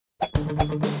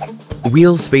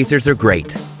Wheel spacers are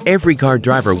great. Every car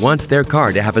driver wants their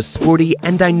car to have a sporty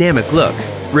and dynamic look,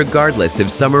 regardless if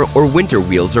summer or winter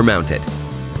wheels are mounted.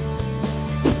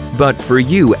 But for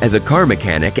you as a car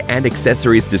mechanic and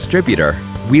accessories distributor,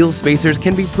 wheel spacers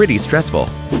can be pretty stressful,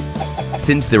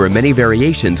 since there are many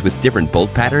variations with different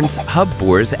bolt patterns, hub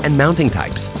bores, and mounting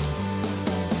types.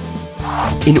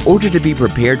 In order to be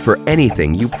prepared for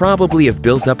anything, you probably have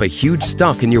built up a huge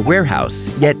stock in your warehouse,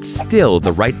 yet still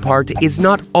the right part is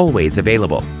not always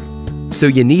available. So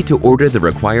you need to order the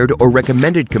required or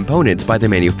recommended components by the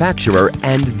manufacturer,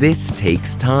 and this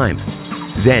takes time.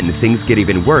 Then things get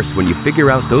even worse when you figure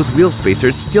out those wheel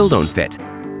spacers still don't fit.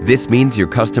 This means your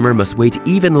customer must wait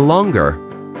even longer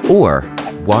or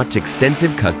watch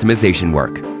extensive customization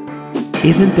work.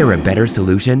 Isn't there a better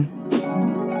solution?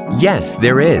 Yes,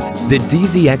 there is. The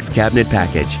DZX cabinet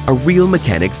package, a real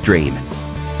mechanic's dream.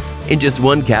 In just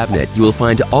one cabinet, you will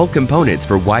find all components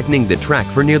for widening the track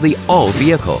for nearly all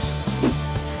vehicles.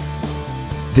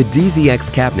 The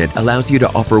DZX cabinet allows you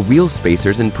to offer wheel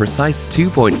spacers in precise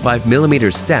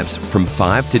 2.5mm steps from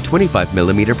 5 to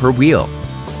 25mm per wheel.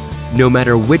 No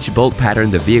matter which bolt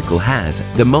pattern the vehicle has,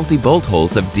 the multi-bolt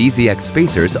holes of DZX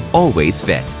spacers always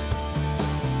fit.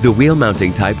 The wheel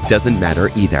mounting type doesn't matter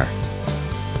either.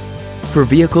 For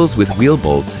vehicles with wheel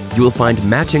bolts, you will find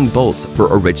matching bolts for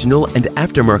original and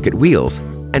aftermarket wheels,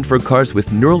 and for cars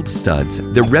with knurled studs,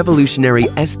 the revolutionary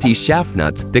ST shaft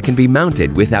nuts that can be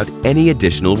mounted without any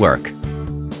additional work.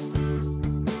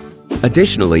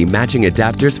 Additionally, matching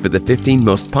adapters for the 15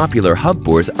 most popular hub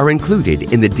bores are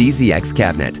included in the DZX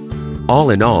cabinet.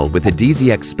 All in all, with the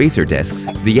DZX spacer discs,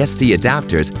 the ST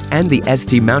adapters, and the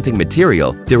ST mounting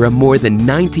material, there are more than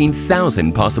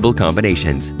 19,000 possible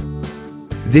combinations.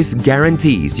 This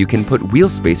guarantees you can put wheel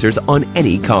spacers on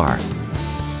any car.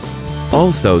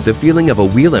 Also, the feeling of a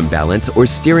wheel imbalance or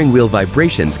steering wheel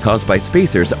vibrations caused by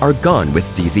spacers are gone with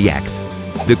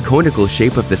DZX. The conical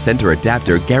shape of the center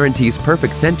adapter guarantees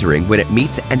perfect centering when it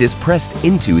meets and is pressed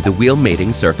into the wheel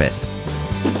mating surface.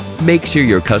 Make sure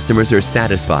your customers are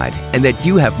satisfied and that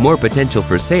you have more potential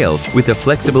for sales with the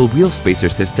flexible wheel spacer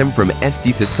system from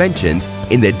SD Suspensions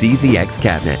in the DZX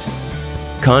cabinet.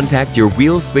 Contact your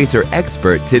wheel spacer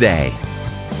expert today.